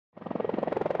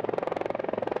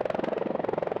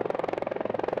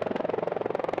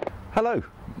Hello,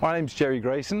 my name's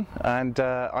Grayson and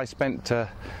I spent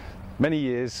many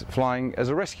years flying as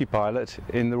a rescue pilot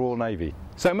in the Royal Navy.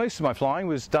 So most of my flying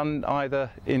was done either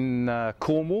in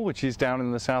Cornwall, which is down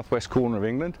in the southwest corner of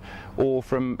England, or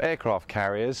from aircraft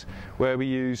carriers where we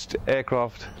used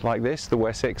aircraft like this, the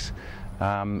Wessex,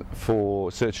 for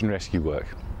search and rescue work.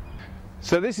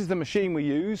 So this is the machine we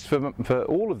used for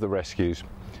all of the rescues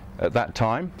at that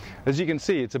time. As you can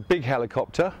see, it's a big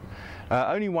helicopter,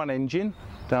 only one engine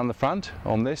down the front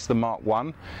on this, the Mark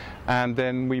I, and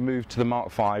then we moved to the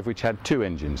Mark V, which had two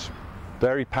engines.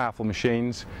 Very powerful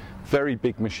machines, very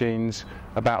big machines,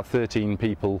 about 13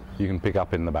 people you can pick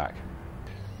up in the back.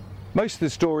 Most of the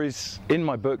stories in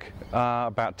my book are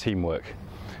about teamwork.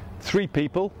 3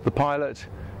 people, the pilot,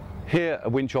 here a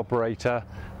winch operator,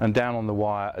 and down on the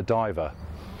wire a diver.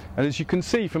 And as you can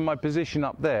see from my position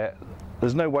up there,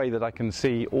 there's no way that I can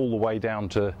see all the way down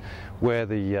to where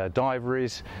the diver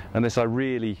is unless I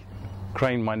really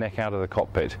crane my neck out of the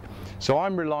cockpit. So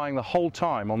I'm relying the whole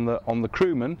time on the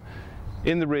crewman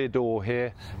in the rear door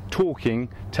here, talking,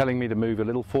 telling me to move a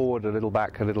little forward, a little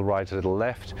back, a little right, a little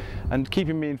left, and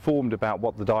keeping me informed about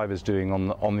what the diver's doing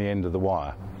on the end of the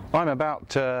wire. I'm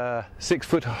about 6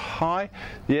 foot high,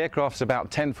 the aircraft's about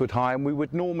 10 foot high, and we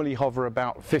would normally hover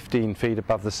about 15 feet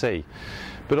above the sea.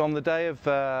 But on the day of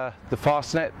the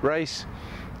Fastnet race,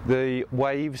 the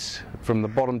waves from the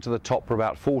bottom to the top were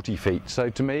about 40 feet. So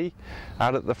to me,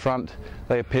 out at the front,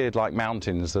 they appeared like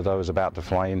mountains that I was about to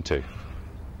fly into.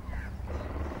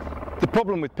 The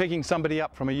problem with picking somebody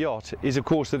up from a yacht is, of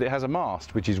course, that it has a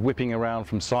mast which is whipping around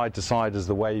from side to side as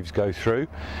the waves go through,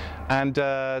 and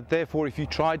therefore if you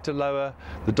tried to lower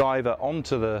the diver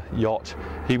onto the yacht,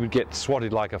 he would get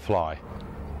swatted like a fly.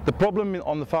 The problem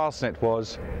on the Fastnet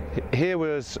was, here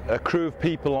was a crew of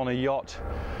people on a yacht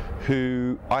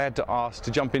who I had to ask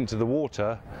to jump into the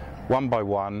water one by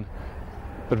one,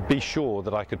 but be sure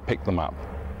that I could pick them up.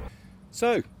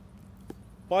 So,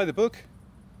 buy the book,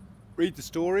 read the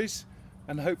stories,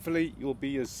 and hopefully you'll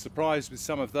be as surprised with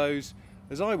some of those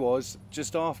as I was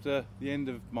just after the end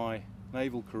of my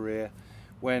naval career,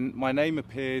 when my name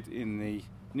appeared in the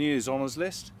New Year's Honours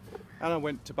list and I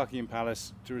went to Buckingham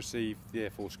Palace to receive the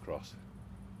Air Force Cross.